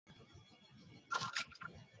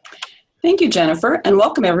Thank you, Jennifer, and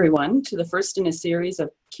welcome everyone to the first in a series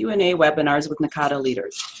of Q&A webinars with NACADA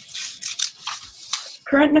leaders.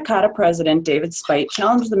 Current NACADA President David Spite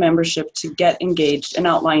challenged the membership to get engaged and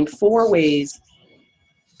outlined 4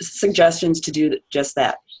 suggestions to do just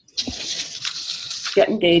that. Get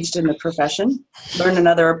engaged in the profession, learn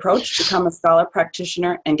another approach, become a scholar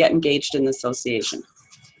practitioner, and get engaged in the association.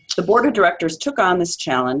 The board of directors took on this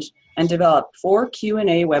challenge and developed 4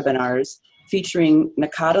 Q&A webinars featuring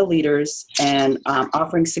NACADA leaders and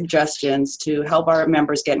offering suggestions to help our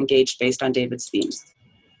members get engaged based on David's themes.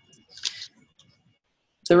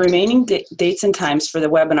 The remaining dates and times for the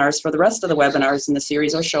webinars, for the rest of the webinars in the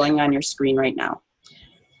series, are showing on your screen right now.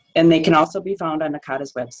 And they can also be found on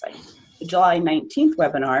NACADA's website. The July 19th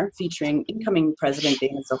webinar, featuring incoming President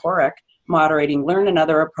Dana Zahorek, moderating Learn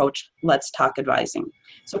Another Approach, Let's Talk Advising.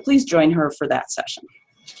 So please join her for that session.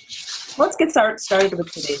 Let's get started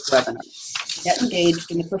with today's webinar. Get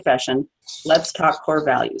engaged in the profession, let's talk core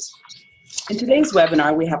values. In today's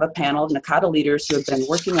webinar, we have a panel of NACADA leaders who have been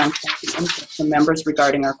working on collecting input from members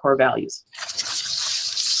regarding our core values.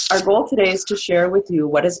 Our goal today is to share with you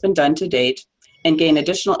what has been done to date and gain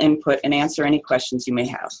additional input and answer any questions you may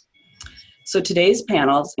have. So today's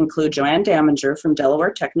panels include Joanne Daminger from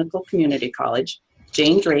Delaware Technical Community College,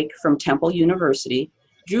 Jane Drake from Temple University,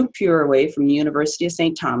 Drew Pureway from the University of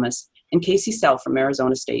St. Thomas, and Casey Sell from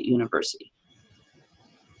Arizona State University.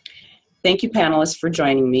 Thank you, panelists, for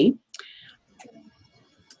joining me.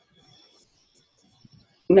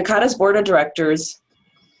 NACADA's board of directors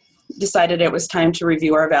decided it was time to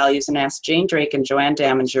review our values and asked Jane Drake and Joanne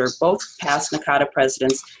Daminger, both past NACADA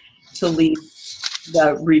presidents, to lead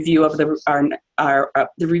the review of the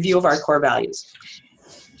review of our core values.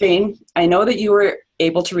 Jane, I know that you were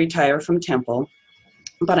able to retire from Temple,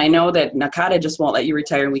 but I know that NACADA just won't let you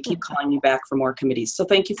retire, and we keep calling you back for more committees. So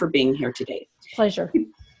thank you for being here today. Pleasure.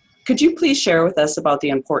 Could you please share with us about the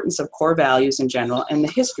importance of core values in general and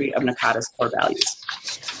the history of NACADA's core values?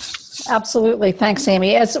 Absolutely. Thanks,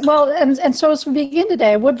 Amy. As well, and so as we begin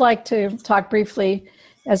today, I would like to talk briefly,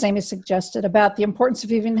 as Amy suggested, about the importance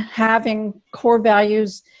of even having core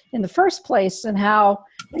values in the first place and how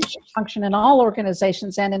they should function in all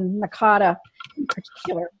organizations and in NACADA in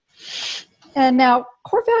particular. And now,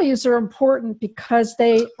 core values are important because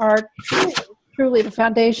they are truly the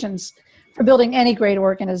foundations for building any great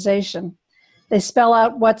organization. They spell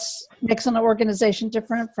out what makes an organization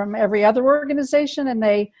different from every other organization, and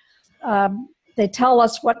they tell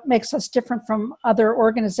us what makes us different from other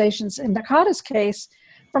organizations, in NACADA's case,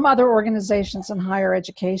 from other organizations in higher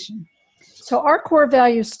education. So our core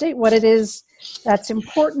values state what it is that's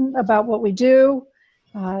important about what we do.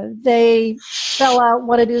 They spell out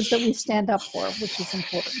what it is that we stand up for, which is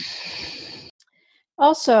important.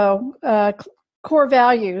 Also, core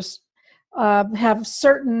values have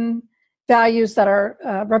certain values that are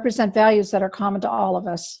represent values that are common to all of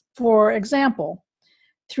us. For example,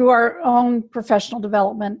 through our own professional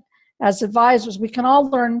development as advisors, we can all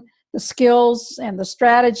learn the skills and the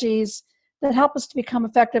strategies that help us to become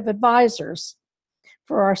effective advisors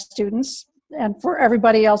for our students and for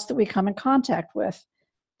everybody else that we come in contact with.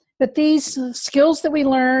 But these skills that we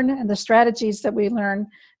learn and the strategies that we learn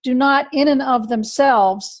do not in and of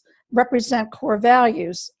themselves represent core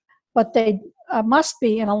values, but they must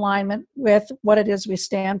be in alignment with what it is we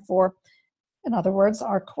stand for. In other words,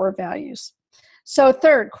 our core values. So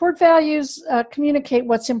third, core values communicate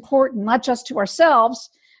what's important, not just to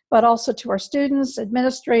ourselves, but also to our students,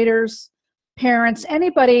 administrators, parents,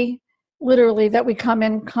 anybody literally that we come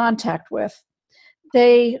in contact with.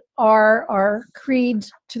 They are our creed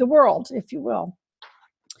to the world, if you will.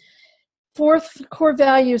 Fourth, core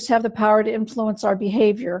values have the power to influence our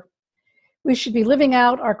behavior. We should be living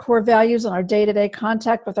out our core values in our day-to-day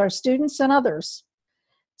contact with our students and others.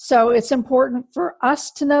 So it's important for us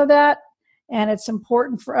to know that, and it's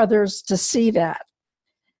important for others to see that.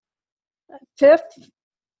 Fifth,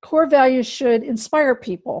 core values should inspire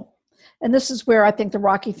people. And this is where I think the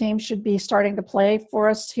Rocky theme should be starting to play for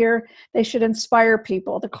us here. They should inspire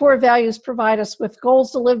people. The core values provide us with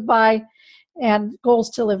goals to live by and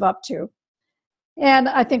goals to live up to. And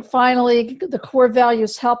I think finally, the core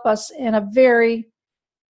values help us in a very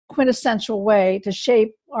quintessential way to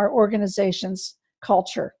shape our organization's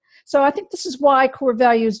culture. So I think this is why core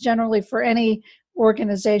values generally for any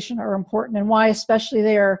organization are important, and why especially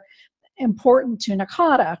they are important to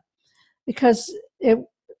NACADA, because it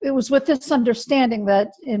was with this understanding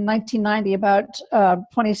that in 1990, about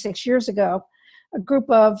 26 years ago, a group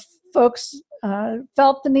of folks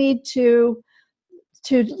felt the need to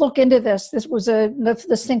look into this.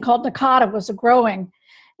 This thing called NACADA was growing,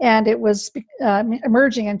 and it was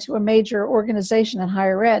emerging into a major organization in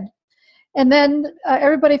higher ed. And then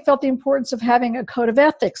everybody felt the importance of having a code of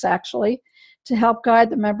ethics, actually, to help guide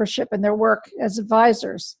the membership in their work as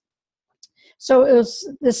advisors. So it was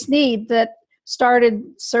this need that started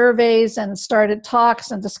surveys and started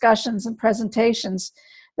talks and discussions and presentations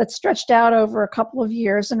that stretched out over a couple of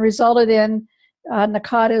years and resulted in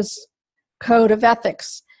NACADA's Code of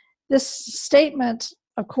Ethics. This statement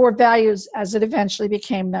of core values, as it eventually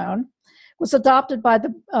became known, was adopted by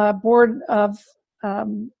the Board of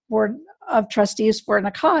Trustees for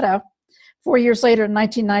NACADA 4 years later in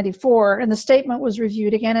 1994, and the statement was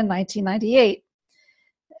reviewed again in 1998.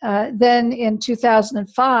 Then in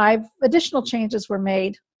 2005, additional changes were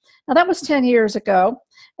made. Now that was 10 years ago,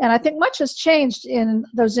 and I think much has changed in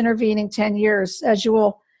those intervening 10 years, as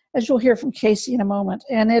you'll hear from Casey in a moment.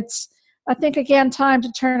 And it's, I think, again, time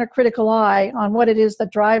to turn a critical eye on what it is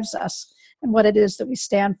that drives us and what it is that we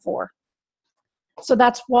stand for. So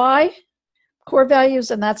that's why core values,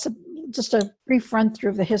 and that's just a brief run through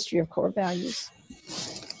of the history of core values.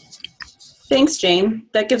 Thanks, Jane.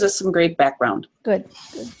 That gives us some great background. Good.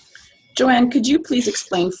 Joanne, could you please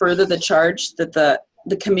explain further the charge that the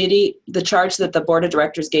Board of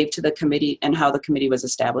Directors gave to the committee and how the committee was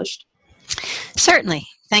established? Certainly.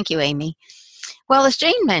 Thank you, Amy. Well, as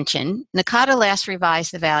Jane mentioned, NACADA last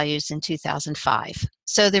revised the values in 2005.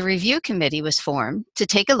 So the review committee was formed to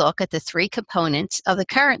take a look at the three components of the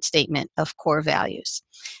current statement of core values.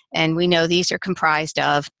 And we know these are comprised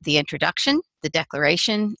of the introduction, the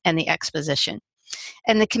declaration, and the exposition.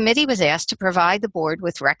 And the committee was asked to provide the board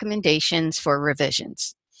with recommendations for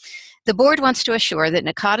revisions. The board wants to assure that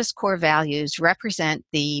NACADA's core values represent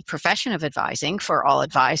the profession of advising for all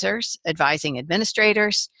advisors, advising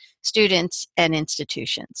administrators, students, and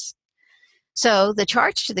institutions. So the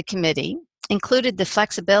charge to the committee included the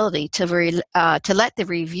flexibility to let the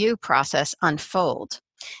review process unfold.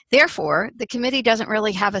 Therefore, the committee doesn't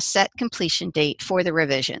really have a set completion date for the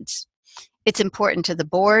revisions. It's important to the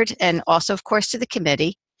board and also, of course, to the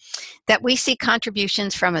committee that we see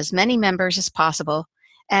contributions from as many members as possible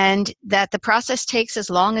and that the process takes as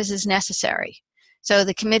long as is necessary. So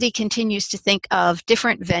the committee continues to think of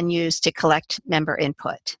different venues to collect member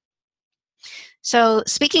input. So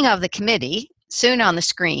speaking of the committee, soon on the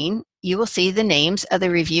screen, you will see the names of the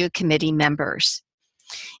review committee members.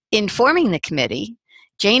 In forming the committee,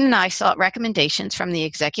 Jane and I sought recommendations from the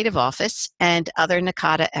executive office and other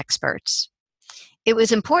NACADA experts. It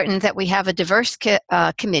was important that we have a diverse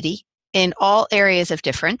committee in all areas of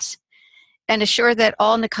difference and assure that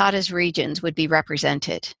all NACADA's regions would be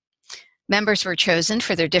represented. Members were chosen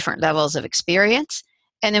for their different levels of experience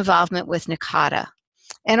and involvement with NACADA.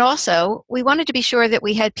 And also, we wanted to be sure that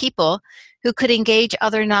we had people who could engage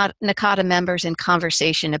other NACADA members in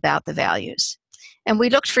conversation about the values. And we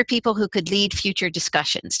looked for people who could lead future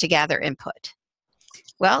discussions to gather input.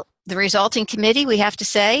 Well, the resulting committee, we have to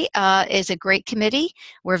say, is a great committee.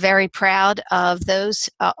 We're very proud of those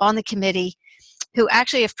on the committee who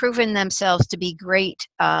actually have proven themselves to be great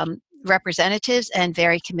representatives and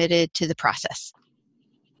very committed to the process.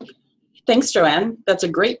 Thanks, Joanne. That's a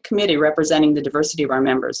great committee representing the diversity of our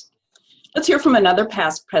members. Let's hear from another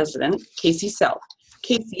past president, Casey Self.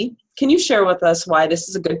 Casey, can you share with us why this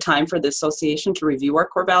is a good time for the association to review our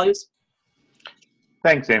core values?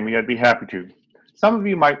 Thanks, Amy. I'd be happy to. Some of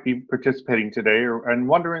you might be participating today and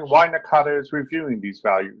wondering why NACADA is reviewing these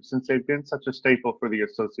values, since they've been such a staple for the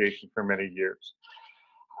association for many years.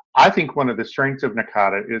 I think one of the strengths of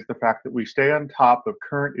NACADA is the fact that we stay on top of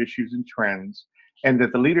current issues and trends, and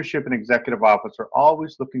that the leadership and executive office are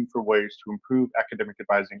always looking for ways to improve academic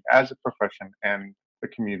advising as a profession and the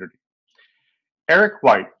community. Eric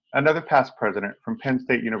White, another past president from Penn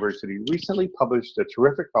State University, recently published a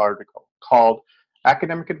terrific article called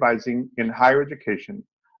Academic Advising in Higher Education,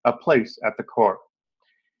 A Place at the Core.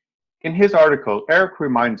 In his article, Eric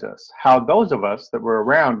reminds us how those of us that were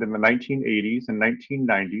around in the 1980s and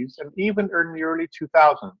 1990s and even in the early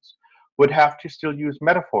 2000s would have to still use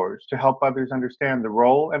metaphors to help others understand the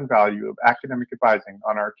role and value of academic advising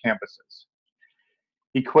on our campuses.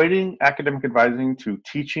 Equating academic advising to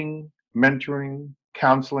teaching, mentoring,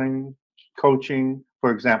 counseling, coaching,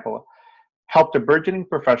 for example, helped a burgeoning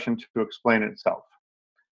profession to explain itself.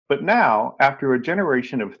 But now, after a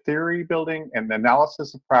generation of theory building and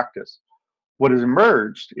analysis of practice, what has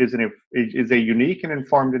emerged is a unique and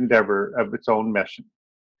informed endeavor of its own mission.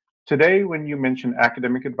 Today, when you mention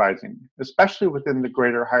academic advising, especially within the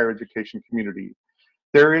greater higher education community,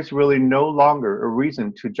 there is really no longer a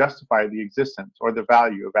reason to justify the existence or the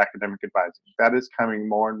value of academic advising. That is coming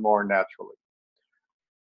more and more naturally.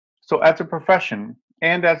 So as a profession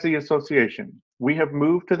and as the association, we have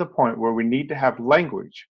moved to the point where we need to have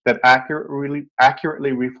language that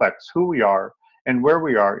accurately reflects who we are and where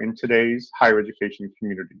we are in today's higher education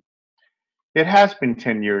community. It has been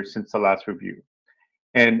 10 years since the last review,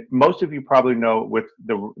 and most of you probably know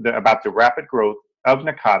about the rapid growth of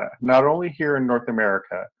NACADA, not only here in North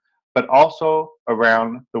America, but also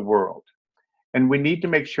around the world. And we need to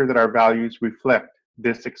make sure that our values reflect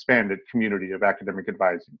this expanded community of academic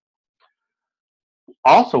advising.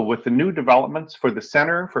 Also, with the new developments for the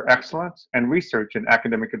Center for Excellence and Research in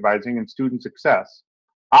Academic Advising and Student Success,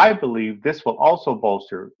 I believe this will also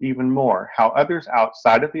bolster even more how others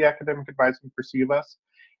outside of the academic advising perceive us,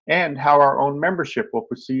 and how our own membership will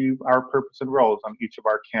perceive our purpose and roles on each of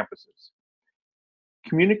our campuses.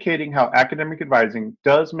 Communicating how academic advising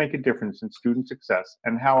does make a difference in student success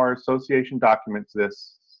and how our association documents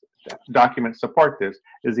support this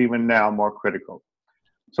is even now more critical.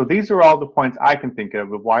 So these are all the points I can think of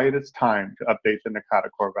why it is time to update the NACADA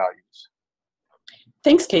core values.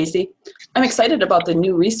 Thanks, Casey. I'm excited about the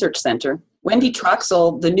new research center. Wendy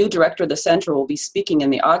Troxel, the new director of the center, will be speaking in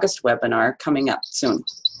the August webinar coming up soon.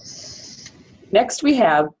 Next, we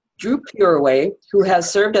have Drew Pureway, who has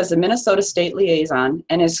served as the Minnesota State Liaison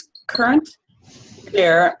and is current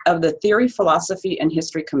chair of the Theory, Philosophy, and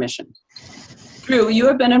History Commission. Drew, you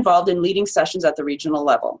have been involved in leading sessions at the regional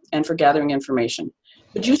level and for gathering information.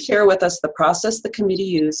 Would you share with us the process the committee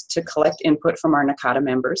used to collect input from our NACADA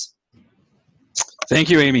members? Thank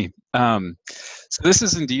you, Amy. So this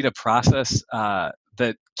is indeed a process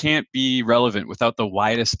that can't be relevant without the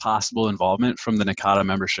widest possible involvement from the NACADA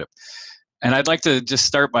membership. And I'd like to just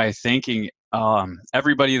start by thanking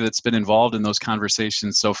everybody that's been involved in those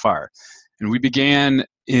conversations so far. And we began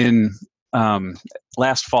in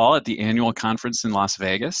last fall at the annual conference in Las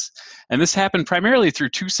Vegas. And this happened primarily through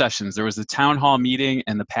two sessions. There was the town hall meeting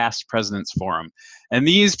and the past president's forum. And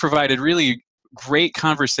these provided really great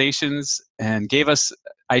conversations and gave us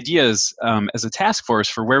ideas as a task force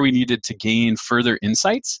for where we needed to gain further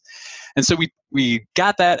insights. And so we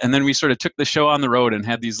got that, and then we sort of took the show on the road and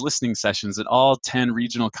had these listening sessions at all 10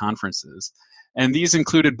 regional conferences. And these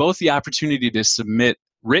included both the opportunity to submit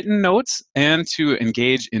written notes and to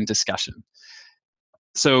engage in discussion.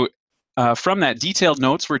 So from that, detailed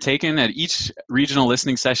notes were taken at each regional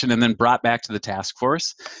listening session and then brought back to the task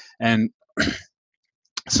force. And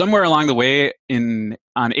somewhere along the way,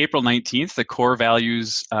 on April 19th, the core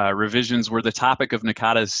values revisions were the topic of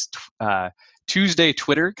NACADA's Tuesday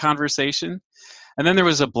Twitter conversation. And then there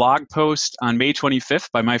was a blog post on May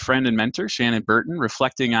 25th by my friend and mentor, Shannon Burton,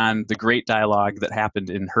 reflecting on the great dialogue that happened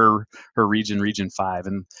in her region, Region 5.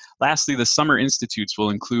 And lastly, the Summer Institutes will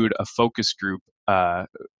include a focus group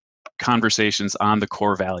conversations on the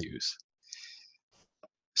core values.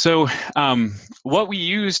 So what we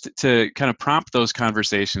used to kind of prompt those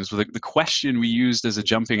conversations, the question we used as a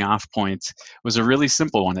jumping off point was a really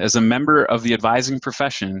simple one. As a member of the advising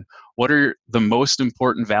profession, what are the most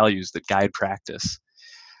important values that guide practice?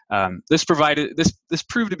 This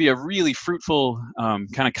proved to be a really fruitful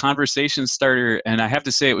kind of conversation starter, and I have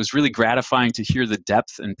to say it was really gratifying to hear the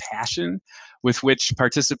depth and passion with which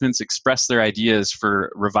participants expressed their ideas for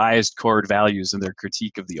revised core values and their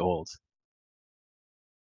critique of the old.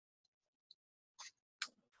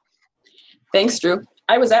 Thanks, Drew.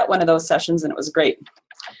 I was at one of those sessions and it was great.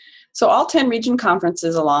 So all 10 region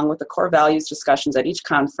conferences, along with the core values discussions at each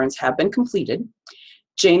conference, have been completed.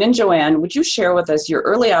 Jane and Joanne, would you share with us your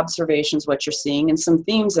early observations, what you're seeing, and some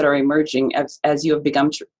themes that are emerging as you have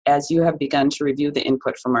begun to review the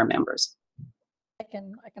input from our members? I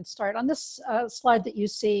can start. On this slide that you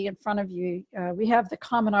see in front of you, we have the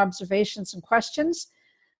common observations and questions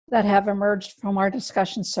that have emerged from our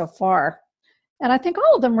discussions so far. And I think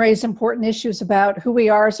all of them raise important issues about who we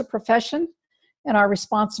are as a profession and our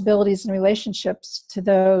responsibilities and relationships to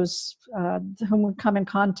those whom we come in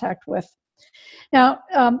contact with. Now,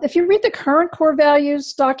 if you read the current core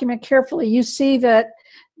values document carefully, you see that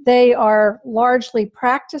they are largely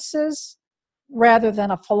practices rather than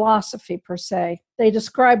a philosophy per se. They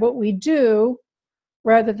describe what we do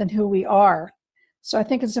rather than who we are. So I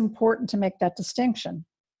think it's important to make that distinction.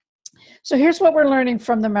 So here's what we're learning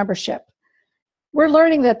from the membership. We're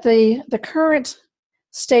learning that the current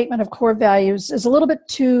statement of core values is a little bit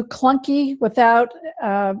too clunky without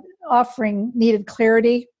offering needed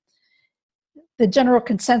clarity. The general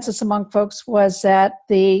consensus among folks was that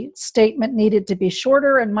the statement needed to be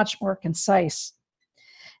shorter and much more concise.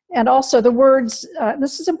 And also the words,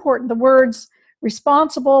 this is important, the words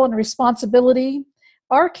responsible and responsibility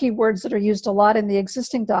are keywords that are used a lot in the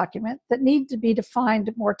existing document that need to be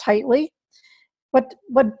defined more tightly.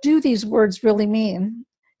 What do these words really mean?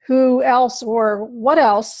 Who else or what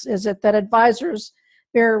else is it that advisors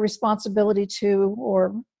bear responsibility to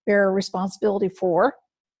or bear responsibility for?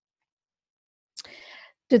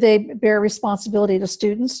 Do they bear responsibility to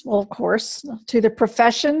students? Well, of course, to the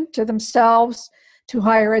profession, to themselves, to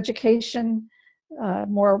higher education,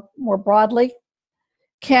 more broadly.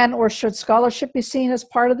 Can or should scholarship be seen as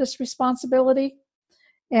part of this responsibility?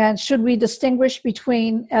 And should we distinguish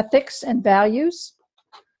between ethics and values?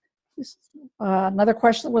 Another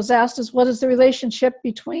question that was asked is, what is the relationship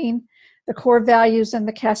between the core values and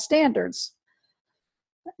the CAS standards?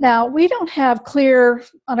 Now, we don't have clear,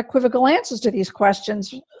 unequivocal answers to these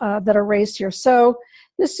questions that are raised here. So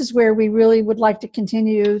this is where we really would like to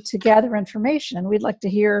continue to gather information, and we'd like to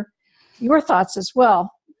hear your thoughts as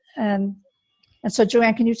well. And so,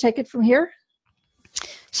 Joanne, can you take it from here?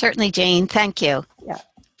 Certainly, Jane. Thank you. Yeah.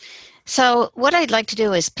 So what I'd like to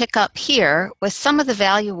do is pick up here with some of the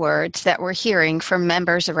value words that we're hearing from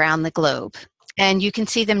members around the globe. And you can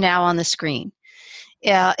see them now on the screen.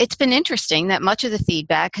 It's been interesting that much of the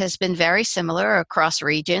feedback has been very similar across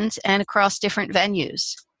regions and across different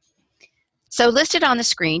venues. So listed on the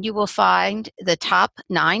screen, you will find the top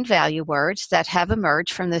 9 value words that have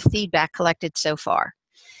emerged from the feedback collected so far.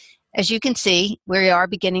 As you can see, we are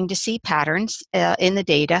beginning to see patterns in the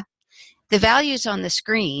data. The values on the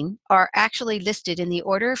screen are actually listed in the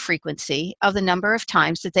order of frequency of the number of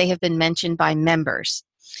times that they have been mentioned by members.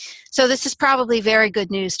 So this is probably very good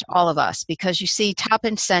news to all of us, because you see top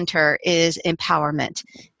and center is empowerment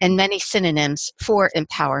and many synonyms for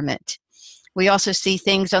empowerment. We also see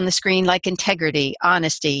things on the screen like integrity,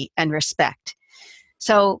 honesty, and respect.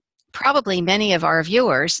 So probably many of our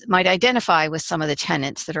viewers might identify with some of the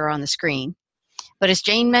tenets that are on the screen. But as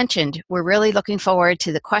Jane mentioned, we're really looking forward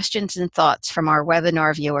to the questions and thoughts from our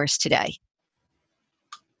webinar viewers today.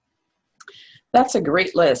 That's a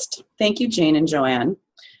great list. Thank you, Jane and Joanne.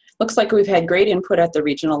 Looks like we've had great input at the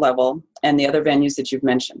regional level and the other venues that you've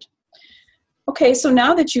mentioned. Okay, so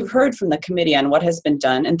now that you've heard from the committee on what has been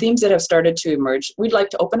done and themes that have started to emerge, we'd like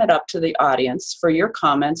to open it up to the audience for your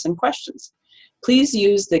comments and questions. Please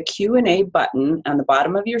use the Q&A button on the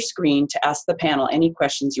bottom of your screen to ask the panel any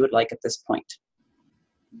questions you would like at this point.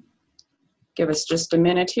 Give us just a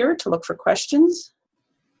minute here to look for questions.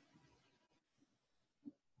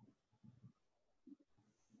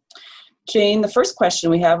 Jane, the first question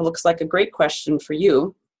we have looks like a great question for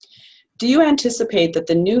you. Do you anticipate that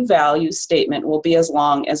the new value statement will be as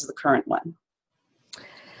long as the current one?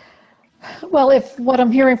 Well, if what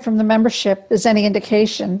I'm hearing from the membership is any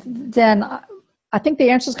indication, then I think the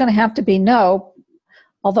answer is going to have to be no,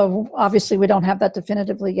 although obviously we don't have that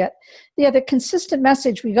definitively yet. Yeah, the consistent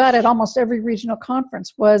message we got at almost every regional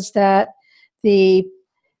conference was that the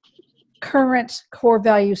current core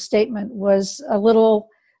value statement was a little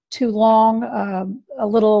too long, a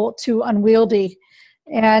little too unwieldy.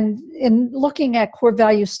 And in looking at core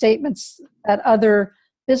value statements that other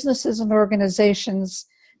businesses and organizations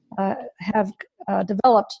have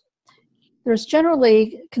developed, there's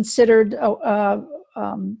generally considered,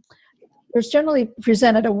 there's generally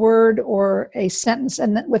presented a word or a sentence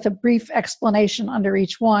and with a brief explanation under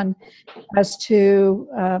each one as to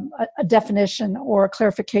a definition or a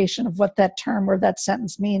clarification of what that term or that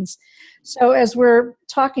sentence means. So as we're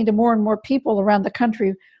talking to more and more people around the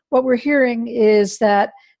country, what we're hearing is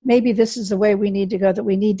that maybe this is the way we need to go, that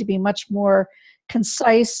we need to be much more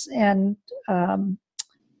concise and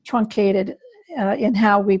truncated in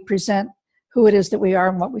how we present who it is that we are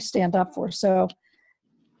and what we stand up for. So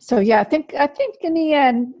yeah, I think in the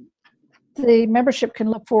end, the membership can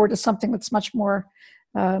look forward to something that's much more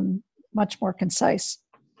concise.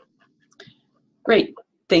 Great,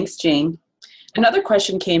 thanks, Jane. Another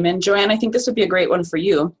question came in. Joanne, I think this would be a great one for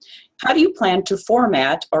you. How do you plan to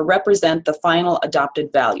format or represent the final adopted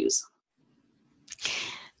values?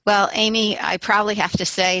 Well, Amy, I probably have to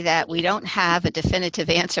say that we don't have a definitive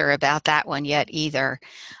answer about that one yet either.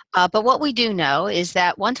 But what we do know is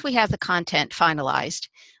that once we have the content finalized,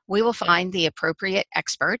 we will find the appropriate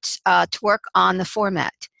experts to work on the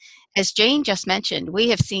format. As Jane just mentioned, we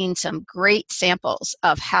have seen some great samples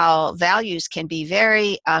of how values can be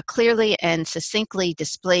very clearly and succinctly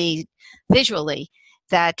displayed visually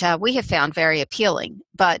that we have found very appealing.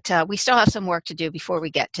 But we still have some work to do before we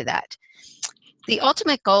get to that. The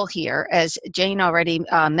ultimate goal here, as Jane already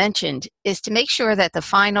mentioned, is to make sure that the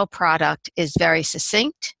final product is very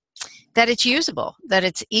succinct, that it's usable, that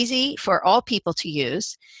it's easy for all people to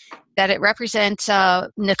use, that it represents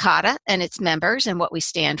NACADA and its members and what we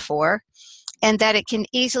stand for, and that it can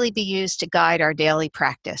easily be used to guide our daily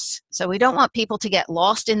practice. So we don't want people to get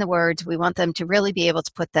lost in the words. We want them to really be able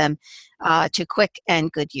to put them to quick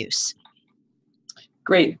and good use.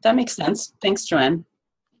 Great, that makes sense. Thanks, Joanne.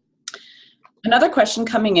 Another question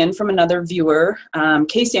coming in from another viewer.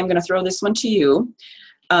 Casey, I'm going to throw this one to you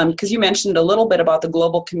because you mentioned a little bit about the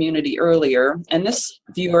global community earlier. And this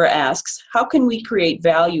viewer asks, how can we create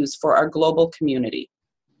values for our global community?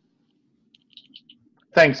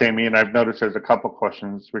 Thanks, Amy. And I've noticed there's a couple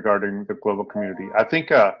questions regarding the global community. I think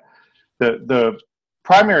the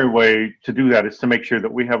primary way to do that is to make sure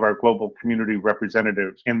that we have our global community represented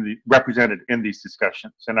in these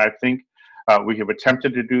discussions. And I think we have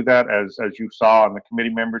attempted to do that, as you saw on the committee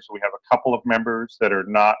members. We have a couple of members that are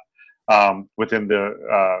not within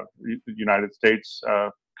the United States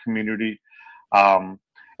community.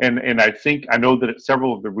 And I know that at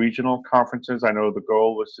several of the regional conferences, I know the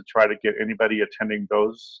goal was to try to get anybody attending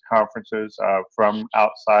those conferences from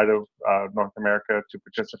outside of North America to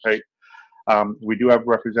participate. We do have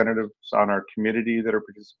representatives on our committee that have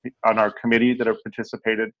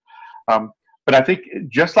participated. But I think,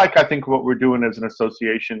 just like I think what we're doing as an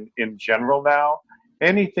association in general now,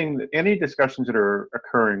 any discussions that are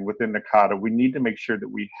occurring within NACADA, we need to make sure that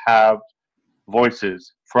we have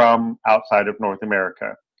voices from outside of North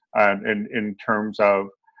America, in terms of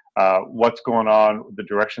what's going on, the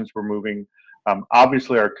directions we're moving.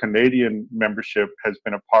 Obviously, our Canadian membership has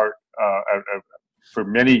been a part for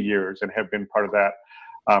many years and have been part of that,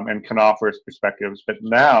 and can offer us perspectives. But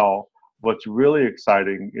now, what's really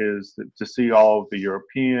exciting is to see all of the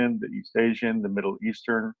European, the East Asian, the Middle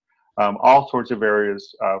Eastern, all sorts of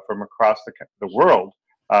areas from across the world,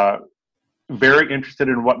 very interested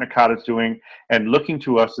in what NACADA is doing and looking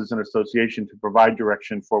to us as an association to provide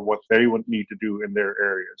direction for what they would need to do in their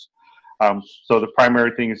areas. So the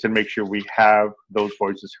primary thing is to make sure we have those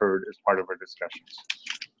voices heard as part of our discussions.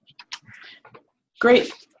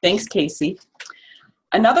 Great. Thanks, Casey.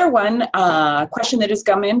 Another question that has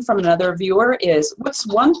come in from another viewer is, what's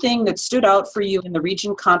one thing that stood out for you in the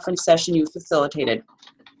region conference session you facilitated?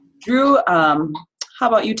 Drew, how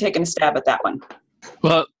about you taking a stab at that one?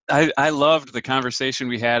 Well, I loved the conversation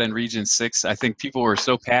we had in Region 6. I think people were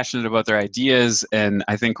so passionate about their ideas, and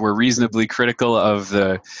I think we're reasonably critical of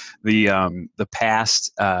the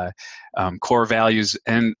past core values.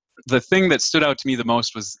 And the thing that stood out to me the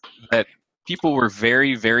most was that people were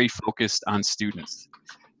very, very focused on students.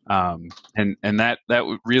 And that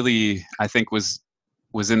really, I think, was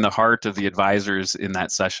in the heart of the advisors in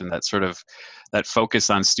that session, that focus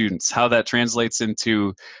on students. How that translates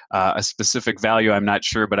into a specific value, I'm not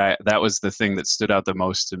sure, but that was the thing that stood out the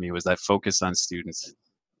most to me, was that focus on students.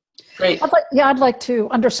 Great. I'd like to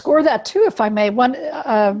underscore that too, if I may.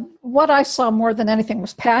 What I saw more than anything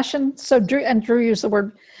was passion. So Drew used the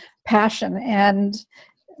word passion, and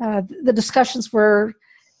the discussions were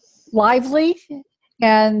lively,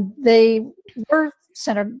 and they were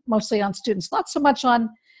centered mostly on students, not so much on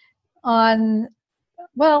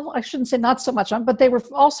well, I shouldn't say not so much on, but they were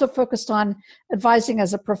also focused on advising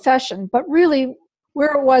as a profession. But really,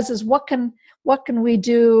 where it was is what can we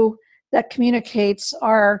do that communicates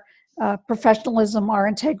our professionalism, our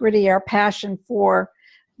integrity, our passion for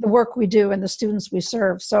the work we do and the students we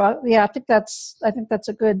serve. So yeah, I think that's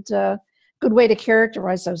a good way to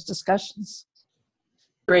characterize those discussions.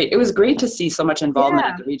 Great. It was great to see so much involvement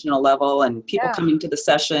at the regional level and people coming to the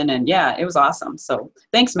session. And yeah, it was awesome. So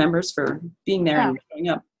thanks, members, for being there and showing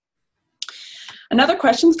up. Another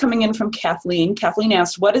question's coming in from Kathleen. Kathleen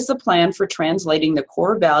asked, what is the plan for translating the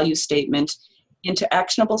core value statement into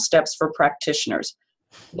actionable steps for practitioners?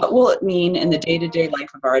 What will it mean in the day-to-day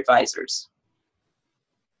life of our advisors?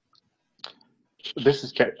 This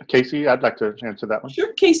is Casey. I'd like to answer that one.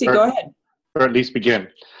 Sure, Casey, go ahead. Or at least begin.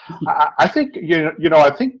 I think, I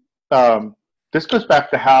think this goes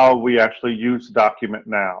back to how we actually use the document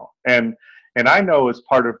now. And I know as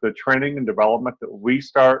part of the training and development that we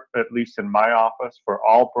start, at least in my office, for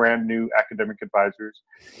all brand new academic advisors,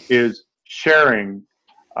 is sharing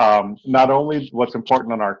not only what's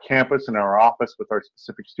important on our campus and our office with our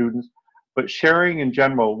specific students, but sharing in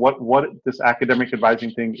general what this academic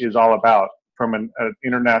advising thing is all about from an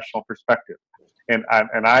international perspective. And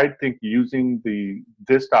I think using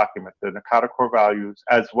this document, the NACADA core values,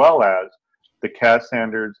 as well as the CAS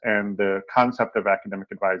standards and the concept of academic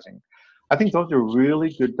advising, I think those are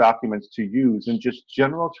really good documents to use in just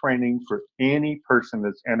general training for any person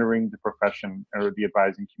that's entering the profession or the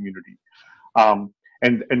advising community.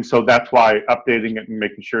 And so that's why updating it and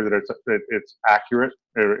making sure that it's accurate,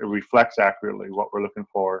 it reflects accurately what we're looking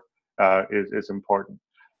for is important.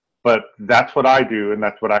 But that's what I do, and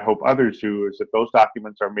that's what I hope others do, is that those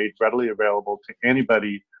documents are made readily available to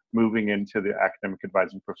anybody moving into the academic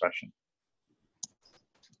advising profession.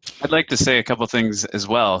 I'd like to say a couple things as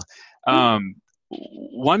well.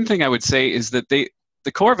 One thing I would say is that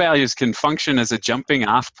the core values can function as a jumping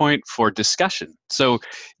off point for discussion. So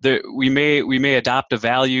we may adopt a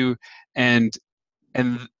value, and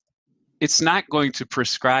it's not going to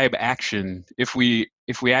prescribe action if we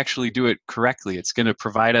actually do it correctly. It's going to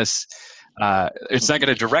provide us. It's not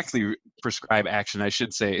going to directly prescribe action, I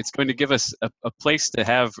should say. It's going to give us a place to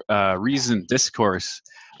have reasoned discourse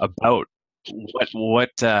about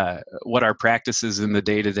what our practices in the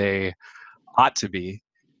day-to-day ought to be.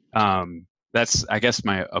 That's, I guess,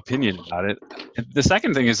 my opinion about it. The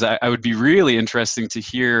second thing is I would be really interesting to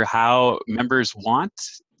hear how members want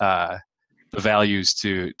the values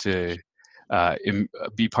to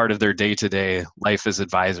be part of their day-to-day life as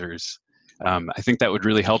advisors. I think that would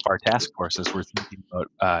really help our task force as we're thinking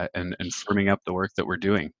about and firming up the work that we're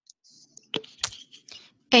doing.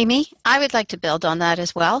 Amy, I would like to build on that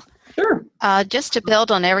as well. Sure. Just to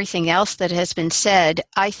build on everything else that has been said,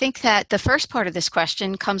 I think that the first part of this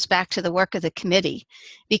question comes back to the work of the committee,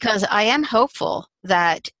 because I am hopeful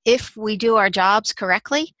that if we do our jobs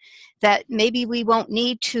correctly, that maybe we won't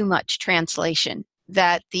need too much translation,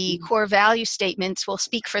 that the core value statements will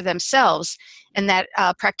speak for themselves, and that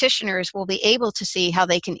practitioners will be able to see how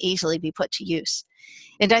they can easily be put to use.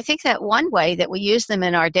 And I think that one way that we use them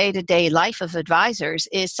in our day-to-day life of advisors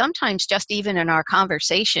is sometimes just even in our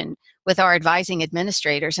conversation with our advising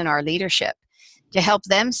administrators and our leadership, to help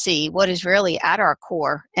them see what is really at our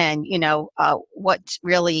core and, what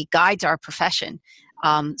really guides our profession.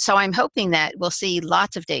 So I'm hoping that we'll see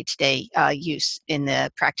lots of day-to-day use in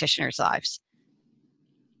the practitioners' lives.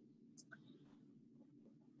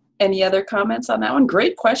 Any other comments on that one?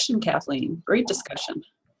 Great question, Kathleen. Great discussion.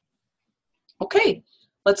 Okay,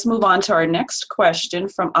 let's move on to our next question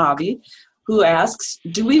from Avi, who asks,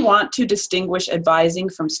 do we want to distinguish advising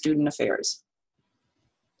from student affairs?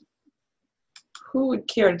 Who would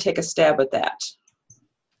care to take a stab at that?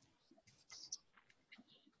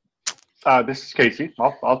 This is Casey.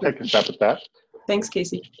 I'll take a stab at that. Thanks,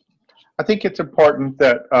 Casey. I think it's important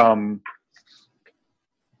that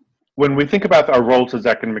when we think about our roles as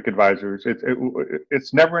academic advisors,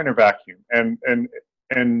 it's never in a vacuum.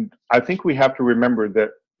 And I think we have to remember that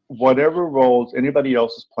whatever roles anybody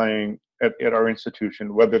else is playing at our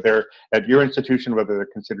institution, whether they're at your institution, whether they're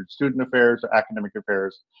considered student affairs or academic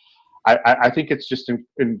affairs, I think it's just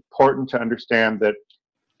important to understand that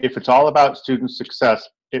if it's all about student success,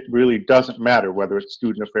 it really doesn't matter whether it's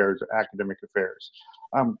student affairs or academic affairs.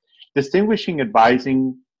 Distinguishing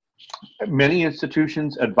advising, many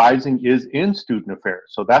institutions, advising is in student affairs.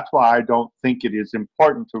 So that's why I don't think it is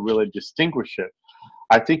important to really distinguish it.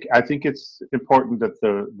 I think it's important that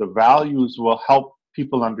the values will help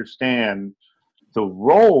people understand the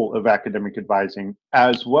role of academic advising,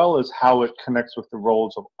 as well as how it connects with the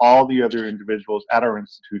roles of all the other individuals at our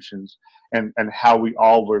institutions, and how we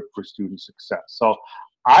all work for student success. So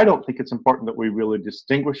I don't think it's important that we really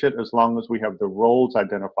distinguish it, as long as we have the roles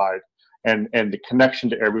identified and the connection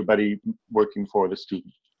to everybody working for the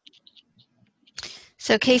student.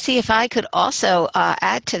 So Casey, if I could also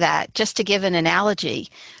add to that, just to give an analogy,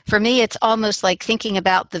 for me it's almost like thinking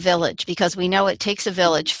about the village, because we know it takes a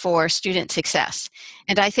village for student success.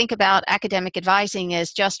 And I think about academic advising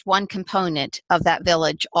as just one component of that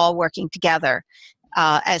village, all working together,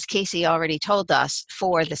 as Casey already told us,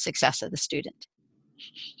 for the success of the student.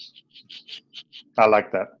 I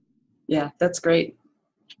like that. Yeah, that's great.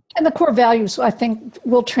 And the core values, I think,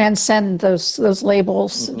 will transcend those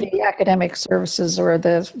labels, the academic services or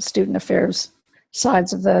the student affairs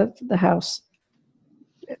sides of the house.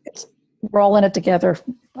 We're all in it together.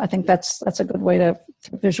 I think that's a good way to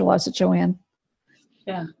visualize it, Joanne.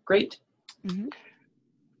 Yeah, great. Mm-hmm.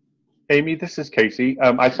 Amy, this is Casey.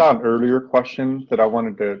 I saw an earlier question that I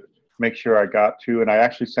wanted to make sure I got to, and I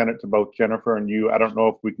actually sent it to both Jennifer and you. I don't know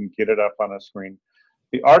if we can get it up on a screen.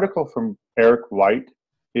 The article from Eric White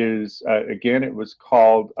is, again, it was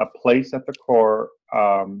called A Place at the Core,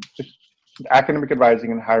 Academic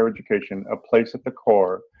Advising in Higher Education, A Place at the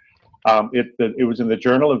Core. It was in the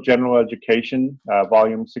Journal of General Education,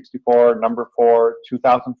 volume 64, number 4,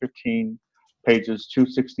 2015, pages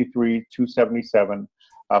 263, 277,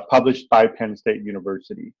 published by Penn State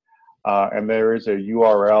University. And there is a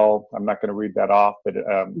URL, I'm not going to read that off, but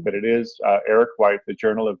it is Eric White, the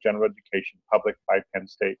Journal of General Education, published by Penn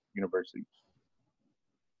State University.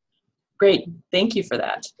 Great, thank you for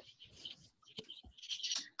that.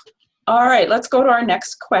 All right, let's go to our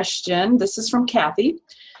next question. This is from Kathy.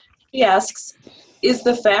 She asks, is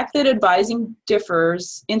the fact that advising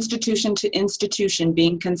differs institution to institution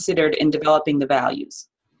being considered in developing the values?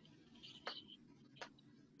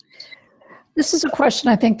 This is a question,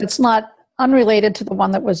 I think, that's not unrelated to the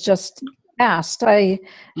one that was just asked.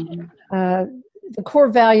 the core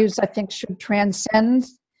values, I think, should transcend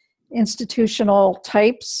institutional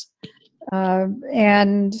types,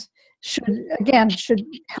 and should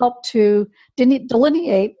help to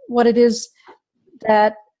delineate what it is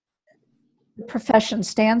that the profession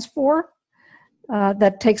stands for,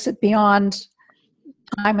 that takes it beyond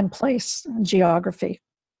time and place and geography.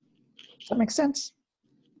 Does that make sense?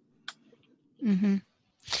 Mm-hmm.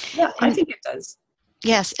 Yeah, I think it does.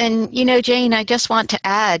 Yes, and Jane, I just want to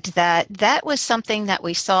add that that was something that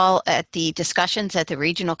we saw at the discussions at the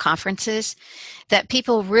regional conferences, that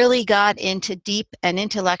people really got into deep and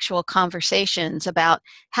intellectual conversations about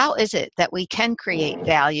how is it that we can create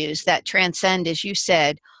values that transcend, as you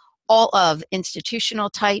said, all of institutional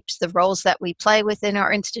types, the roles that we play within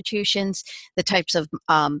our institutions, the types of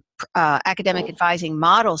academic advising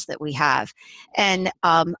models that we have. And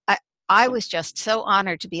I was just so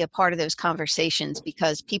honored to be a part of those conversations,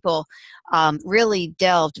 because people really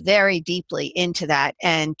delved very deeply into that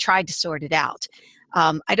and tried to sort it out.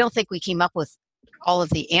 I don't think we came up with all of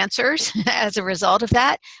the answers as a result of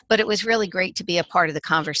that, but it was really great to be a part of the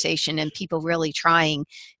conversation and people really trying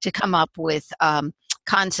to come up with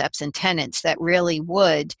concepts and tenets that really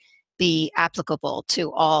would be applicable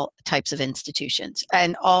to all types of institutions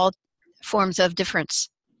and all forms of difference.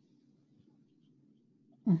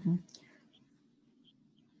 Mm-hmm.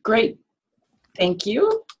 Great. Thank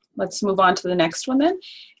you. Let's move on to the next one then.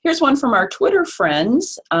 Here's one from our Twitter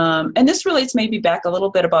friends. And this relates maybe back a little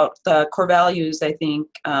bit about the core values, I think,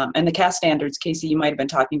 and the CAS standards, Casey, you might have been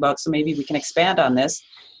talking about, so maybe we can expand on this.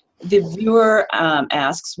 The viewer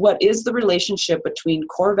asks, what is the relationship between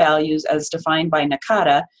core values as defined by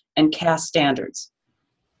NACADA and CAS standards?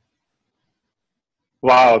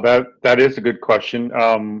 Wow, that is a good question.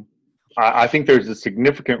 I think there's a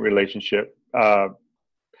significant relationship.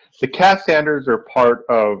 The CAS standards are part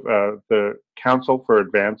of the Council for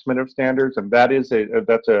Advancement of Standards, and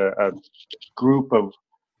that's a group of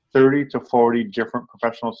 30 to 40 different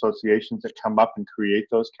professional associations that come up and create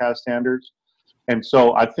those CAS standards. And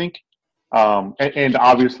so I think, and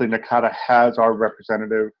obviously NACADA has our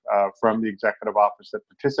representative from the executive office that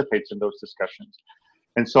participates in those discussions.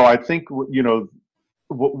 And so I think,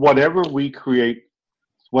 whatever we create,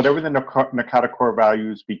 whatever the NACADA core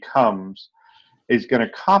values becomes, is going to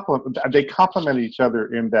complement each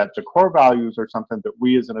other in that the core values are something that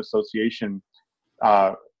we as an association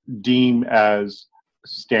deem as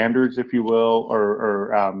standards, if you will,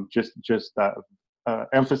 or just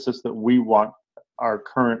emphasis that we want our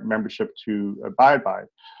current membership to abide by.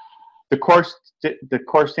 The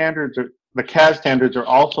core standards, the CAS standards, are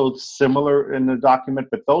also similar in the document,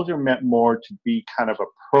 but those are meant more to be kind of a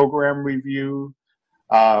program review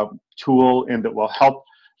tool, and that will help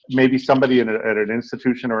maybe somebody at an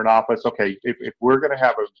institution or an office. Okay, if we're going to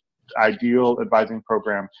have an ideal advising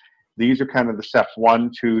program, these are kind of the steps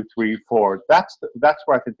 1, 2, 3, 4. That's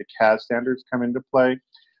where I think the CAS standards come into play.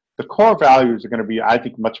 The core values are going to be, I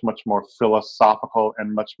think, much more philosophical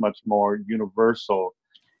and much more universal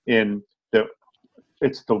in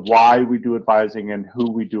it's the why we do advising and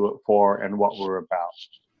who we do it for and what we're about.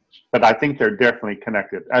 But I think they're definitely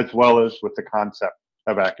connected, as well as with the concept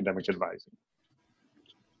of academic advising.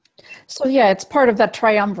 So yeah, it's part of that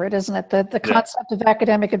triumvirate, isn't it? The concept of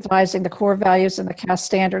academic advising, the core values, and the CAS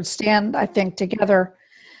standards stand, I think, together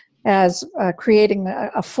as creating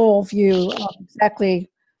a full view of exactly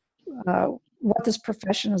what this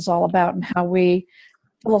profession is all about and how we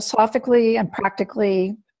philosophically and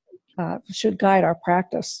practically should guide our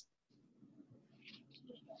practice.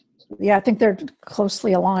 Yeah, I think they're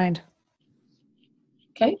closely aligned.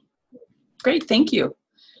 Okay, great, thank you.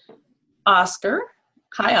 Oscar.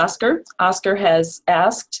 Hi, Oscar. Oscar has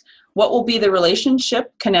asked, what will be the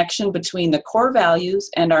relationship connection between the core values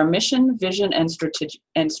and our mission, vision, and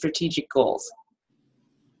strategic goals?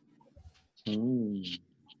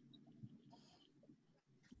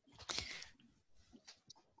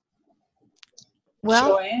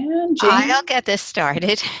 Well, Joanne, Jane? I'll get this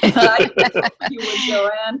started. You would,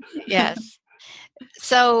 Joanne? Yes.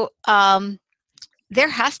 So there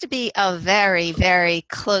has to be a very, very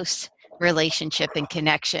close relationship and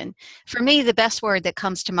connection. For me, the best word that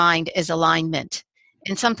comes to mind is alignment,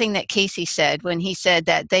 and something that Casey said when he said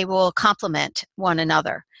that they will complement one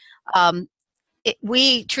another.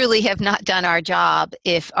 We truly have not done our job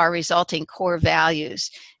if our resulting core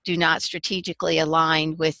values do not strategically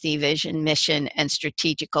align with the vision, mission, and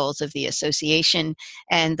strategic goals of the association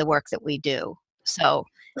and the work that we do. So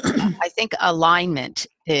I think alignment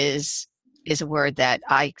is a word that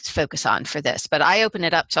I focus on for this, but I open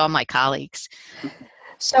it up to all my colleagues.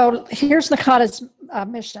 So here's NACADA's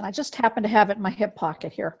mission. I just happen to have it in my hip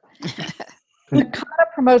pocket here.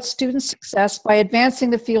 NACADA promotes student success by advancing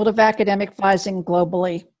the field of academic advising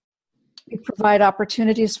globally. We provide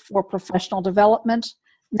opportunities for professional development,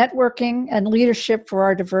 networking, and leadership for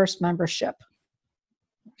our diverse membership.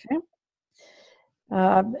 Okay.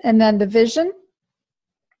 And then the vision.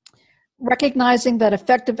 Recognizing that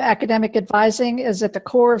effective academic advising is at the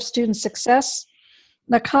core of student success,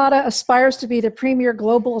 NACADA aspires to be the premier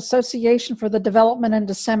global association for the development and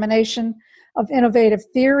dissemination of innovative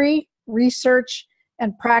theory, research,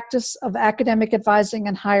 and practice of academic advising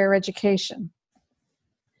in higher education.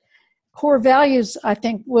 Core values, I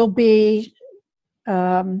think, will be,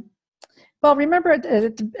 well, remember at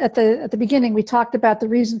the beginning, we talked about the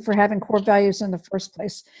reason for having core values in the first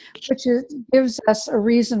place, which gives us a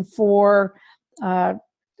reason for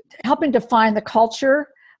helping define the culture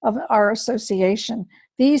of our association.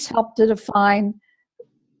 These help to define,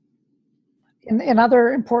 in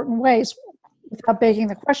other important ways, without begging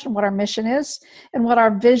the question, what our mission is and what our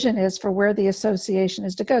vision is for where the association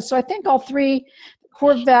is to go. So I think all three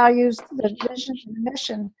core values, the vision and the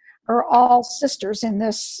mission, are all sisters in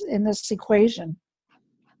this equation.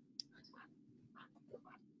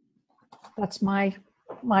 That's my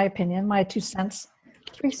opinion, my 2 cents.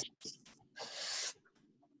 3 cents.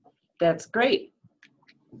 That's great.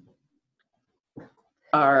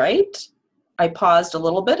 All right. I paused a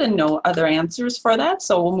little bit and no other answers for that,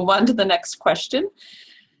 so we'll move on to the next question.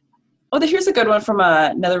 Oh, here's a good one from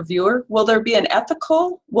another viewer. Will there be an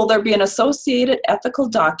associated ethical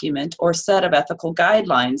document or set of ethical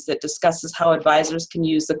guidelines that discusses how advisors can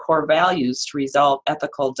use the core values to resolve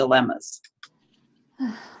ethical dilemmas?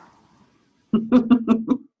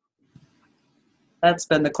 That's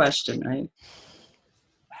been the question, right?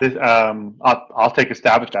 I'll take a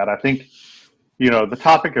stab at that. I think, the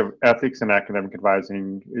topic of ethics and academic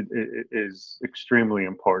advising is extremely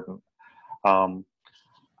important.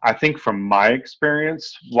 I think from my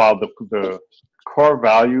experience, while the core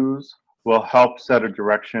values will help set a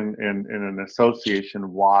direction in an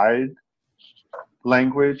association-wide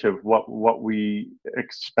language of what we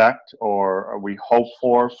expect or we hope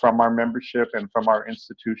for from our membership and from our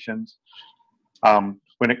institutions.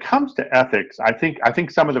 When it comes to ethics, I think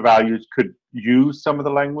some of the values could use some of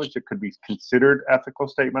the language that could be considered ethical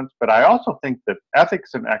statements, but I also think that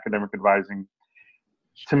ethics and academic advising,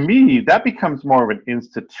 to me, that becomes more of an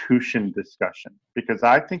institution discussion, because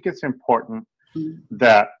I think it's important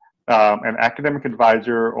that an academic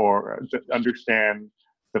advisor or understand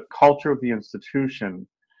the culture of the institution,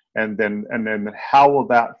 and then how will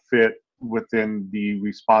that fit within the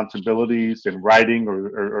responsibilities in writing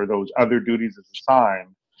or those other duties as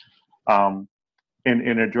assigned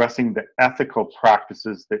in addressing the ethical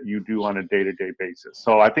practices that you do on a day-to-day basis.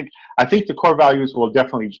 So I think the core values will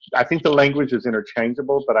definitely, I think the language is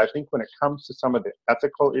interchangeable, but I think when it comes to some of the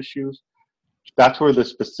ethical issues, that's where the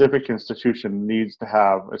specific institution needs to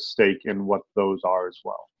have a stake in what those are as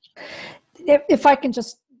well. If I can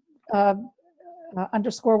just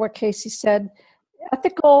underscore what Casey said,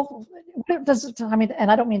 ethical, what does it, I mean,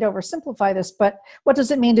 and I don't mean to oversimplify this, but what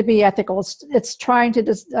does it mean to be ethical? It's trying to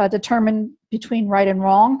determine between right and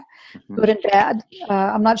wrong, good and bad.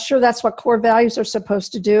 I'm not sure that's what core values are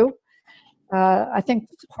supposed to do. I think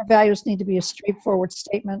core values need to be a straightforward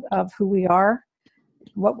statement of who we are,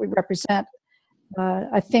 what we represent.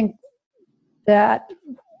 I think that,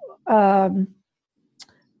 and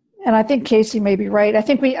I think Casey may be right. I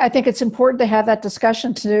think it's important to have that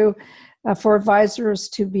discussion for advisors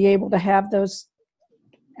to be able to have those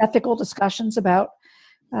ethical discussions about,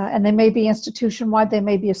 and they may be institution-wide, they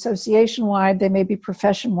may be association-wide, they may be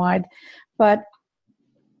profession-wide, but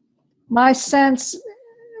my sense,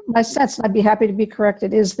 and I'd be happy to be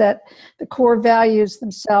corrected, is that the core values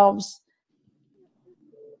themselves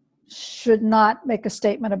should not make a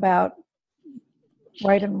statement about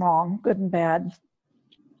right and wrong, good and bad.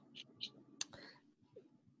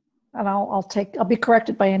 And I'll be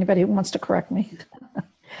corrected by anybody who wants to correct me.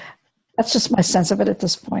 That's just my sense of it at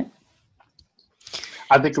this point.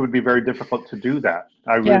 I think it would be very difficult to do that.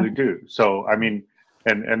 I really do. So, I mean,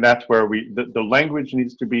 and that's where the language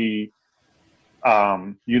needs to be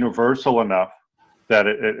universal enough that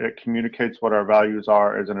it communicates what our values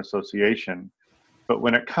are as an association. But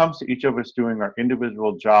when it comes to each of us doing our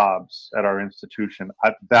individual jobs at our institution,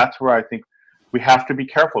 that's where I think we have to be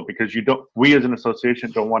careful, because we as an association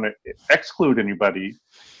don't want to exclude anybody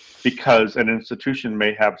because an institution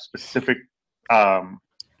may have specific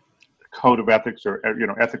code of ethics or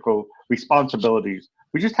ethical responsibilities.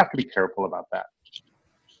 We just have to be careful about that.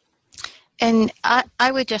 And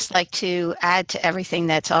I would just like to add to everything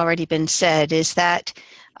that's already been said is that,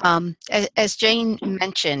 as Jane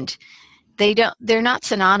mentioned, they're not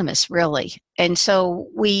synonymous really. And so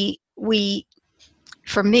we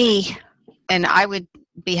for me, and I would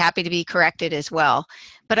be happy to be corrected as well,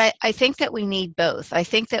 but I think that we need both. I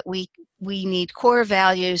think that we need core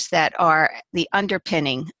values that are the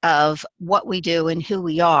underpinning of what we do and who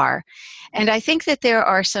we are. And I think that there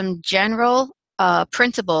are some general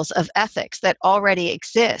principles of ethics that already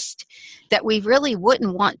exist that we really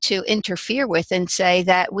wouldn't want to interfere with and say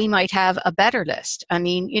that we might have a better list. I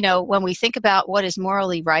mean, you know, when we think about what is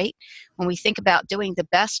morally right, when we think about doing the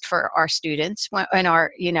best for our students in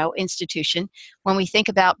our, you know, institution, when we think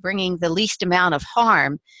about bringing the least amount of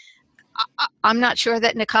harm, I'm not sure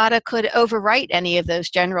that NACADA could overwrite any of those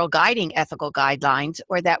general guiding ethical guidelines,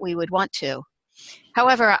 or that we would want to.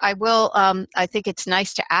 However, I think it's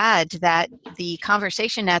nice to add that the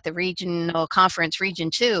conversation at the regional conference, Region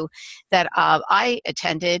 2, that I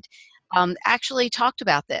attended, actually talked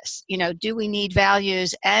about this. You know, do we need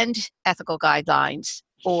values and ethical guidelines,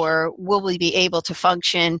 or will we be able to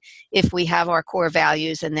function if we have our core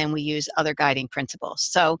values and then we use other guiding principles?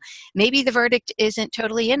 So maybe the verdict isn't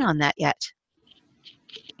totally in on that yet.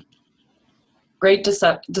 Great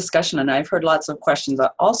discussion, and I've heard lots of questions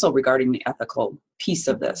also regarding the ethical piece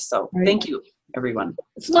of this. So Right. Thank you, everyone.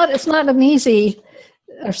 It's not an easy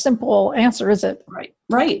or simple answer, is it?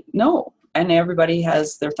 Right. No, and everybody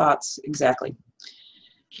has their thoughts exactly.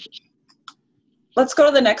 Let's go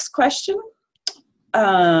to the next question.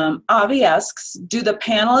 Avi asks, do the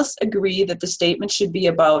panelists agree that the statement should be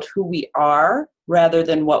about who we are rather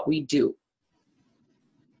than what we do?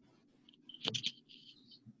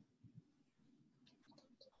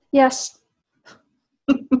 Yes.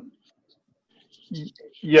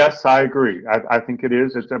 Yes, I agree. I think it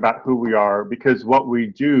is. It's about who we are, because what we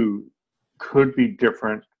do could be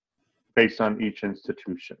different based on each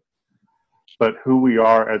institution. But who we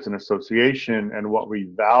are as an association and what we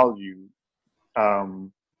value, I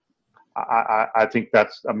think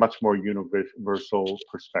that's a much more universal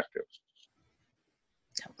perspective.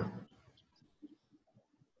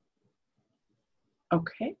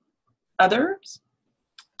 Okay. Others?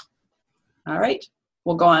 All right.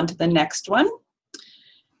 We'll go on to the next one.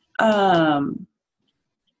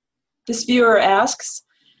 This viewer asks,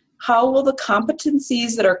 how will the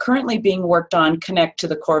competencies that are currently being worked on connect to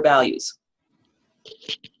the core values?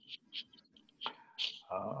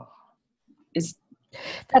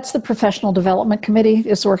 That's the Professional Development Committee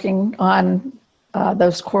is working on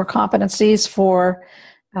those core competencies for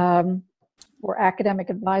academic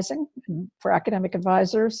advising and for academic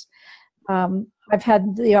advisors. I've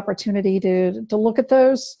had the opportunity to look at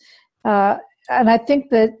those, and I think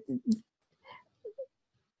that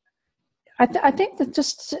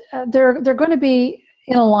just they're going to be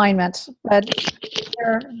in alignment, but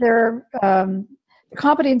their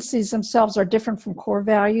competencies themselves are different from core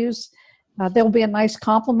values. They'll be a nice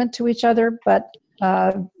complement to each other, but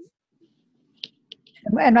and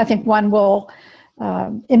I think one will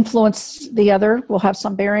influence the other, will have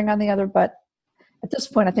some bearing on the other, but at this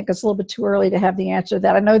point, I think it's a little bit too early to have the answer to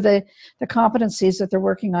that. I know the competencies that they're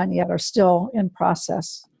working on yet are still in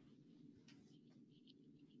process.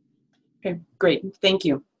 Okay, great. Thank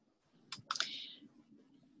you.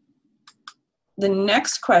 The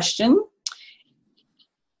next question.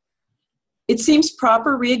 It seems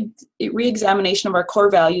proper re-examination of our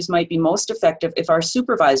core values might be most effective if our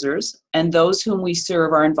supervisors and those whom we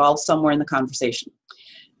serve are involved somewhere in the conversation.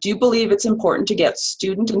 Do you believe it's important to get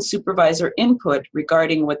student and supervisor input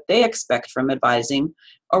regarding what they expect from advising,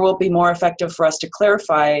 or will it be more effective for us to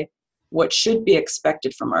clarify what should be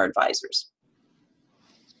expected from our advisors?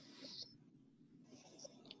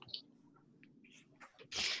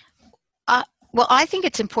 Well, I think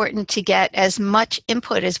it's important to get as much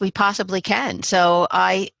input as we possibly can. So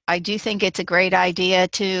I do think it's a great idea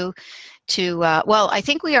well, I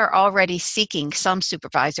think we are already seeking some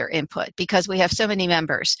supervisor input because we have so many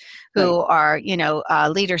members who are, you know,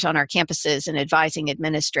 leaders on our campuses and advising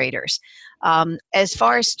administrators. As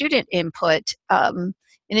far as student input,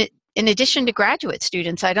 in addition to graduate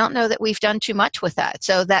students, I don't know that we've done too much with that.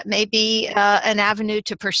 So that may be an avenue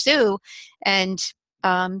to pursue and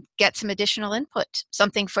get some additional input,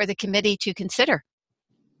 something for the committee to consider.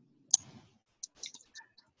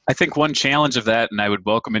 I think one challenge of that, and I would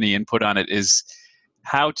welcome any input on it, is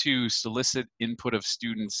how to solicit input of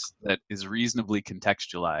students that is reasonably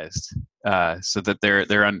contextualized, so that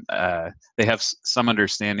they have some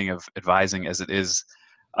understanding of advising as it is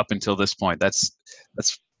up until this point.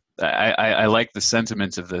 I like the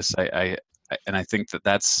sentiment of this. And I think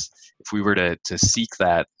that's, if we were to seek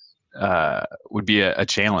that, would be a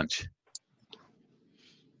challenge.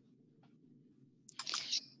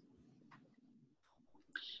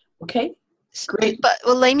 Okay, Great. But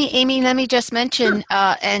well, Amy, let me just mention,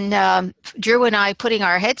 and Drew and I putting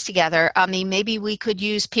our heads together. I mean, maybe we could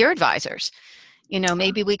use peer advisors. You know,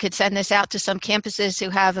 maybe we could send this out to some campuses who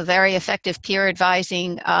have a very effective peer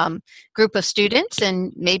advising group of students,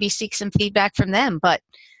 and maybe seek some feedback from them. But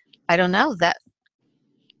I don't know, that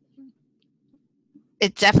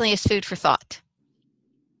it definitely is food for thought.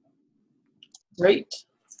 Great.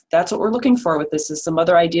 That's what we're looking for with this, is some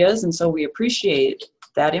other ideas, and so we appreciate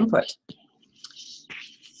that input.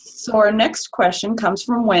 So our next question comes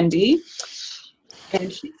from Wendy,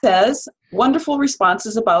 and she says, wonderful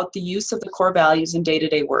responses about the use of the core values in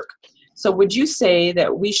day-to-day work. So would you say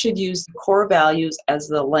that we should use the core values as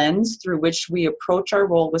the lens through which we approach our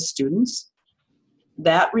role with students?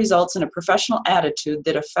 That results in a professional attitude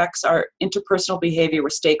that affects our interpersonal behavior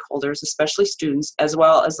with stakeholders, especially students, as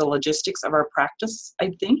well as the logistics of our practice,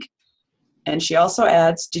 I think. And she also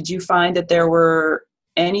adds, did you find that there were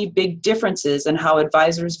any big differences in how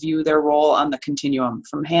advisors view their role on the continuum,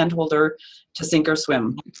 from handholder to sink or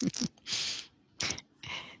swim?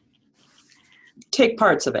 Take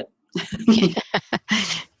parts of it.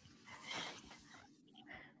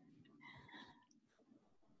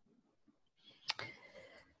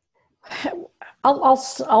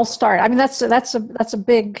 I'll start. I mean, that's a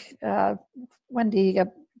big. Wendy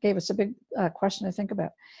gave us a big question to think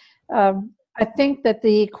about. I think that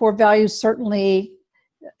the core values certainly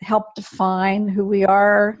help define who we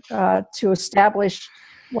are, to establish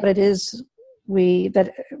what it is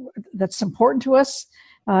that's important to us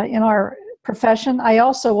in our profession. I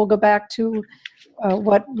also will go back to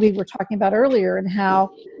what we were talking about earlier, and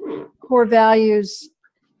how core values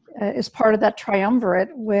is part of that triumvirate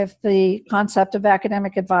with the concept of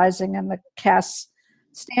academic advising and the CAS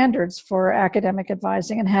standards for academic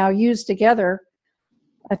advising, and how used together,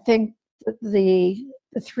 I think the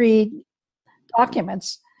three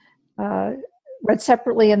documents read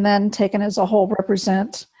separately and then taken as a whole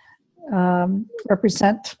represent who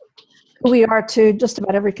we are to just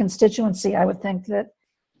about every constituency, I would think, that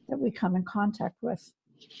we come in contact with.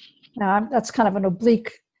 Now, that's kind of an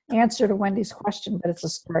oblique answer to Wendy's question, but it's a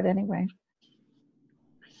start anyway.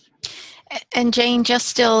 And Jane, just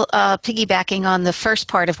still piggybacking on the first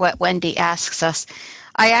part of what Wendy asks us,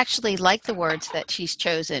 I actually like the words that she's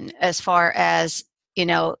chosen, as far as, you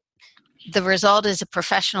know, the result is a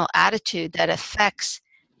professional attitude that affects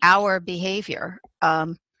our behavior.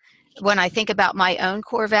 When I think about my own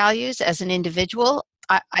core values as an individual,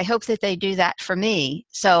 I hope that they do that for me.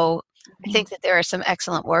 So I think that there are some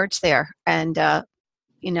excellent words there, and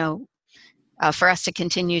you know, for us to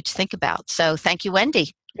continue to think about. So thank you,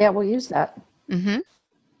 Wendy. Yeah, we'll use that. Mm-hmm.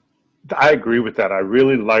 I agree with that. I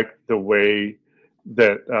really like the way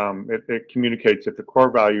that it communicates that the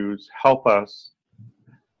core values help us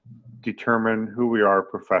determine who we are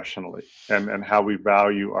professionally, and how we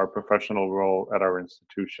value our professional role at our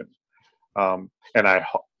institution. And I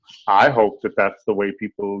hope that that's the way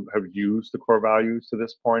people have used the core values to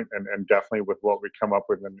this point, and definitely with what we come up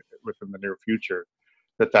with within the near future,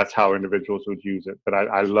 that's how individuals would use it. But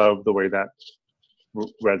I love the way that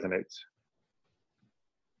resonates.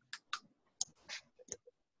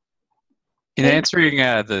 In answering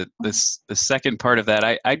the second part of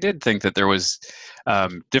that, I did think that there was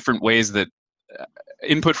different ways that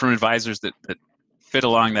input from advisors that fit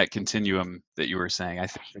along that continuum that you were saying. I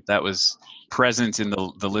think that was present in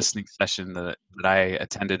the listening session that I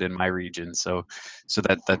attended in my region. So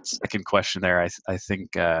that second question there, I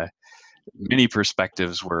think many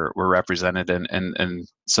perspectives were represented, and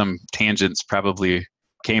some tangents probably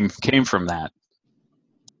came from that.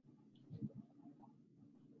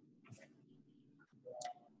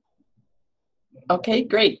 Okay,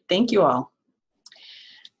 great. Thank you all.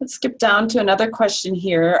 Let's skip down to another question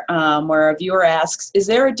here, where a viewer asks, is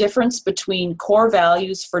there a difference between core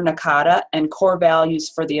values for NACADA and core values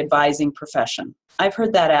for the advising profession? I've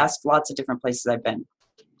heard that asked lots of different places I've been.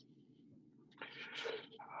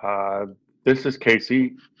 This is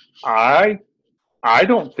Casey. I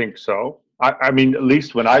don't think so. I mean, at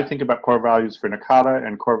least when I think about core values for NACADA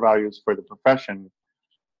and core values for the profession,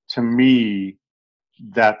 to me,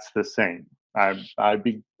 that's the same. I'd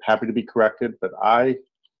be happy to be corrected, but I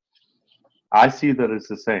see that it's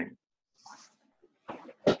the same.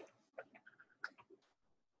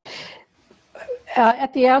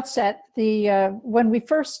 At the outset, when we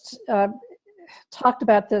first talked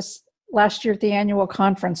about this last year at the annual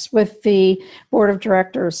conference with the board of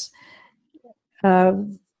directors,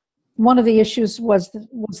 one of the issues was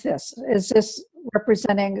this: is this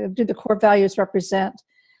representing? Do the core values represent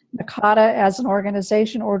NACADA as an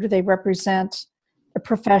organization, or do they represent the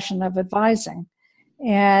profession of advising?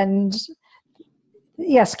 And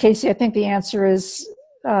yes, Casey, I think the answer is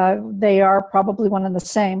they are probably one and the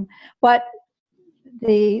same. But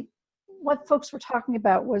what folks were talking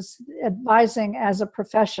about was advising as a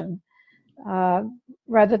profession,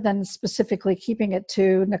 rather than specifically keeping it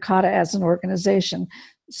to NACADA as an organization.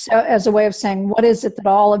 So as a way of saying, what is it that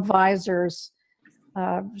all advisors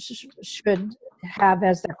should have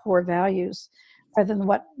as their core values, rather than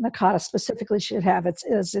what NACADA specifically should have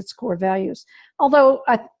as its core values. Although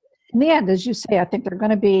in the end, as you say, I think they're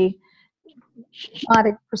going to be not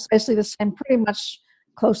precisely the same, pretty much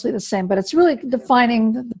closely the same, but it's really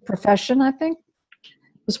defining the profession, I think,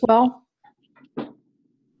 as well.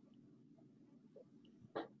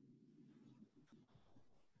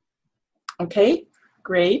 Okay,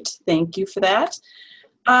 great. Thank you for that.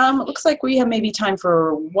 It looks like we have maybe time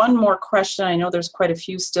for one more question. I know there's quite a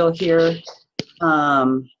few still here.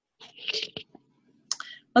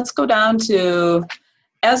 Let's go down to,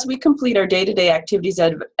 as we complete our day-to-day activities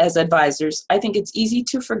as advisors, I think it's easy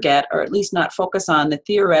to forget, or at least not focus on, the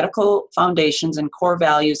theoretical foundations and core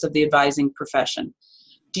values of the advising profession.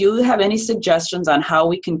 Do you have any suggestions on how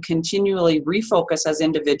we can continually refocus as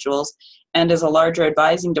individuals and as a larger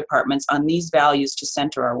advising departments on these values to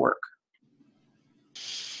center our work?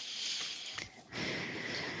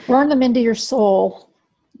 Burn them into your soul.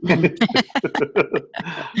 They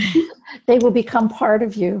will become part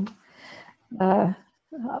of you. And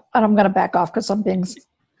I'm going to back off because I'm being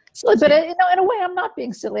silly, but in a way, I'm not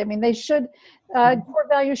being silly. I mean, they should, core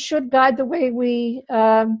values should guide the way we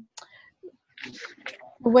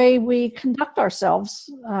conduct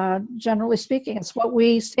ourselves. Generally speaking, it's what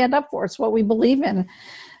we stand up for. It's what we believe in.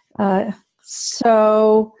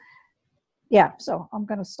 So I'm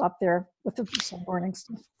going to stop there with some warning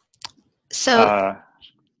stuff. So,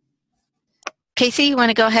 Casey, you want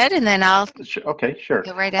to go ahead, and then I'll. Okay, sure.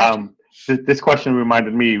 Go right after. This question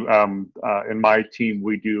reminded me, in my team,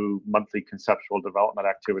 we do monthly conceptual development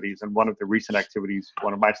activities, and one of the recent activities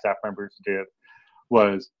one of my staff members did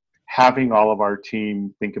was having all of our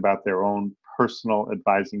team think about their own personal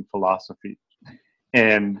advising philosophy.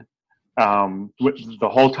 And the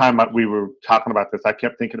whole time we were talking about this, I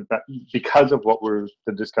kept thinking about, because of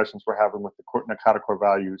the discussions we're having with the NACADA core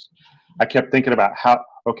values, I kept thinking about how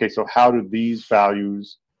do these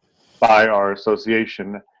values by our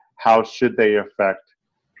association, how should they affect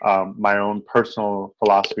my own personal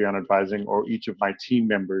philosophy on advising, or each of my team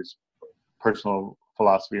members' personal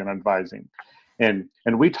philosophy on advising? And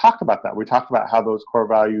we talked about that. We talked about how those core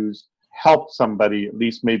values help somebody at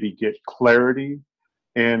least maybe get clarity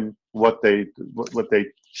in what they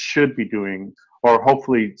should be doing, or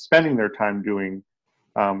hopefully spending their time doing,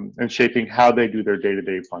 and shaping how they do their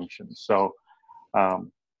day-to-day functions. So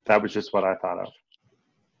that was just what I thought of.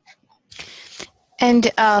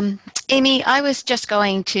 And Amy, I was just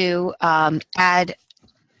going to add,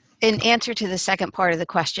 in answer to the second part of the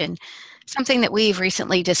question, something that we've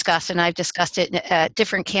recently discussed, and I've discussed it at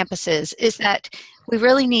different campuses, is that we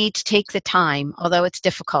really need to take the time, although it's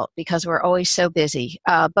difficult because we're always so busy,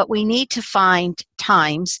 but we need to find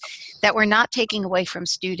times that we're not taking away from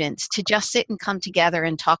students to just sit and come together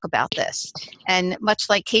and talk about this. And much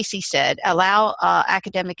like Casey said, allow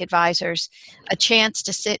academic advisors a chance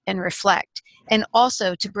to sit and reflect, and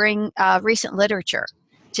also to bring recent literature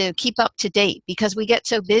to keep up to date, because we get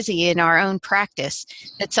so busy in our own practice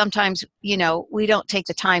that sometimes, we don't take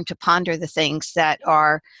the time to ponder the things that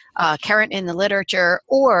are current in the literature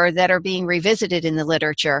or that are being revisited in the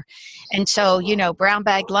literature. And so, brown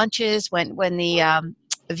bag lunches, when the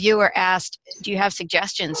viewer asked, do you have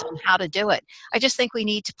suggestions on how to do it? I just think we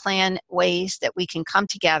need to plan ways that we can come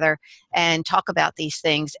together and talk about these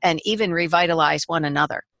things and even revitalize one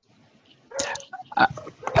another.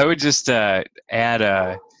 I would just add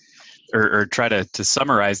or try to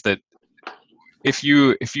summarize that if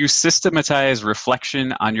you systematize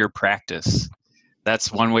reflection on your practice,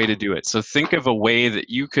 that's one way to do it. So think of a way that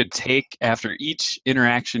you could take after each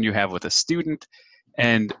interaction you have with a student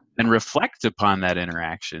and reflect upon that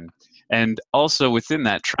interaction. And also within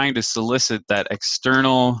that, trying to solicit that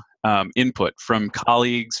external input from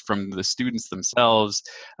colleagues, from the students themselves,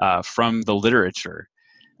 from the literature.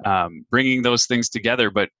 Bringing those things together,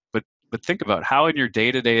 but think about how in your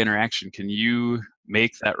day-to-day interaction can you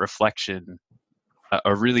make that reflection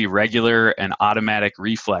a really regular and automatic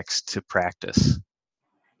reflex to practice.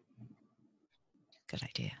 Good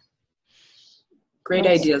idea. Great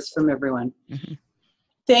ideas from everyone. Mm-hmm.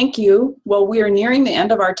 Thank you. Well, we are nearing the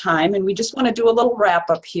end of our time, and we just want to do a little wrap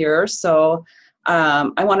up here. So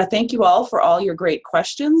I want to thank you all for all your great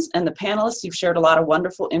questions, and the panelists, you've shared a lot of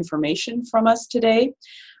wonderful information from us today.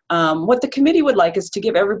 What the committee would like is to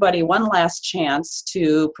give everybody one last chance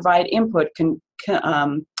to provide input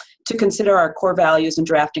to consider our core values and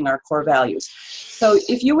drafting our core values. So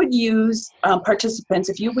if you would use, participants,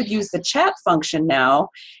 if you would use the chat function now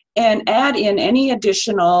and add in any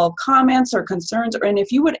additional comments or concerns, and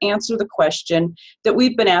if you would answer the question that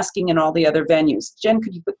we've been asking in all the other venues. Jen,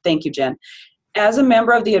 thank you, Jen. As a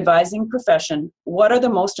member of the advising profession, what are the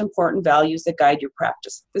most important values that guide your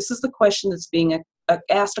practice? This is the question that's being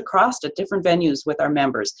asked across at different venues with our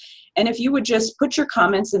members. And if you would just put your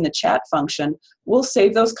comments in the chat function, we'll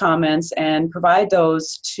save those comments and provide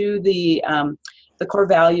those to the core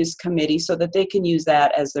values committee so that they can use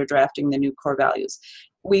that as they're drafting the new core values.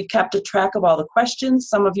 We've kept a track of all the questions.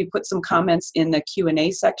 Some of you put some comments in the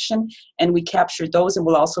Q&A section, and we captured those, and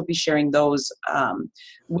we'll also be sharing those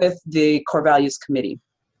with the core values committee.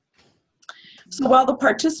 So while the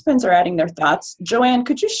participants are adding their thoughts, Joanne,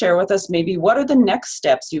 could you share with us maybe what are the next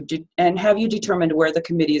steps and have you determined where the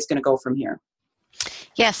committee is going to go from here?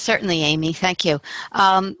 Yes, certainly, Amy. Thank you.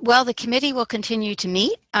 Well, the committee will continue to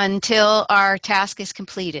meet until our task is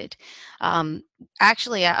completed.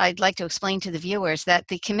 Actually, I'd like to explain to the viewers that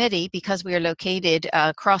the committee, because we are located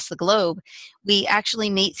across the globe, we actually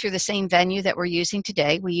meet through the same venue that we're using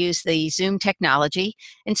today. We use the Zoom technology,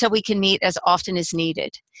 and so we can meet as often as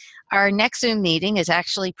needed. Our next Zoom meeting is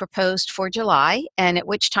actually proposed for July, and at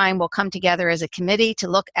which time we'll come together as a committee to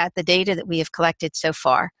look at the data that we have collected so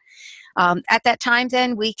far. At that time,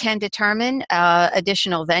 then, we can determine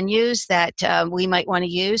additional venues that we might want to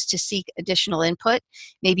use to seek additional input,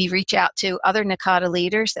 maybe reach out to other NACADA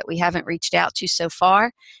leaders that we haven't reached out to so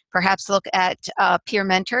far, perhaps look at peer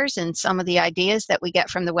mentors and some of the ideas that we get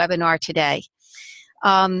from the webinar today.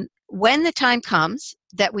 When the time comes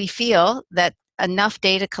that we feel that enough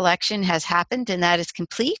data collection has happened and that is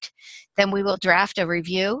complete, then we will draft a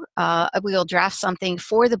review. We will draft something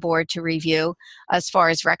for the board to review as far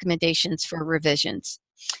as recommendations for revisions.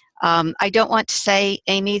 I don't want to say,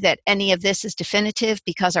 Amy, that any of this is definitive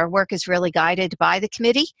because our work is really guided by the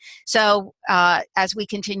committee. So as we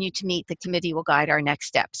continue to meet, the committee will guide our next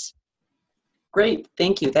steps. Great,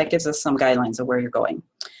 thank you. That gives us some guidelines of where you're going.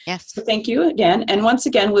 Yes. So thank you again. And once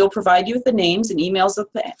again, we'll provide you with the names and emails of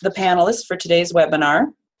the panelists for today's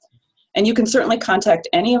webinar. And you can certainly contact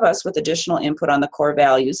any of us with additional input on the core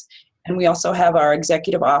values. And we also have our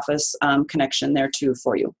executive office connection there too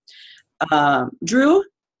for you. Drew,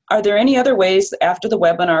 are there any other ways after the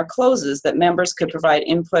webinar closes that members could provide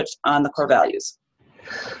input on the core values?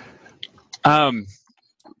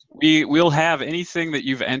 We'll have anything that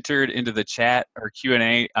you've entered into the chat or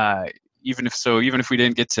Q&A. Even if we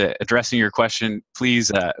didn't get to addressing your question,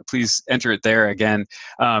 please enter it there again.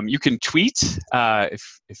 You can tweet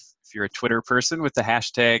if you're a Twitter person with the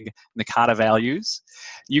hashtag NACADA values.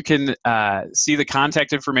 You can see the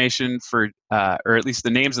contact information for, or at least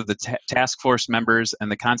the names of the task force members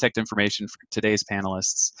and the contact information for today's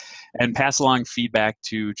panelists, and pass along feedback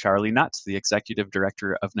to Charlie Nutt, the Executive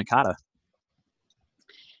Director of NACADA.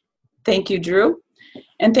 Thank you, Drew.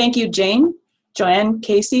 And thank you, Jane, Joanne,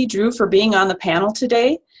 Casey, Drew, for being on the panel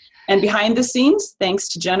today. And behind the scenes, thanks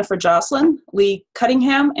to Jennifer Jocelyn, Lee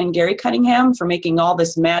Cunningham, and Gary Cunningham for making all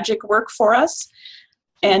this magic work for us.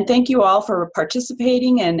 And thank you all for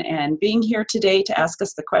participating and being here today to ask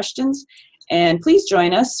us the questions. And please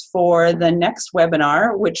join us for the next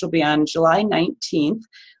webinar, which will be on July 19th.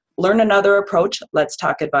 Learn Another Approach, Let's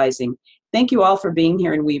Talk Advising. Thank you all for being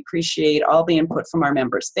here, and we appreciate all the input from our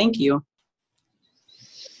members. Thank you.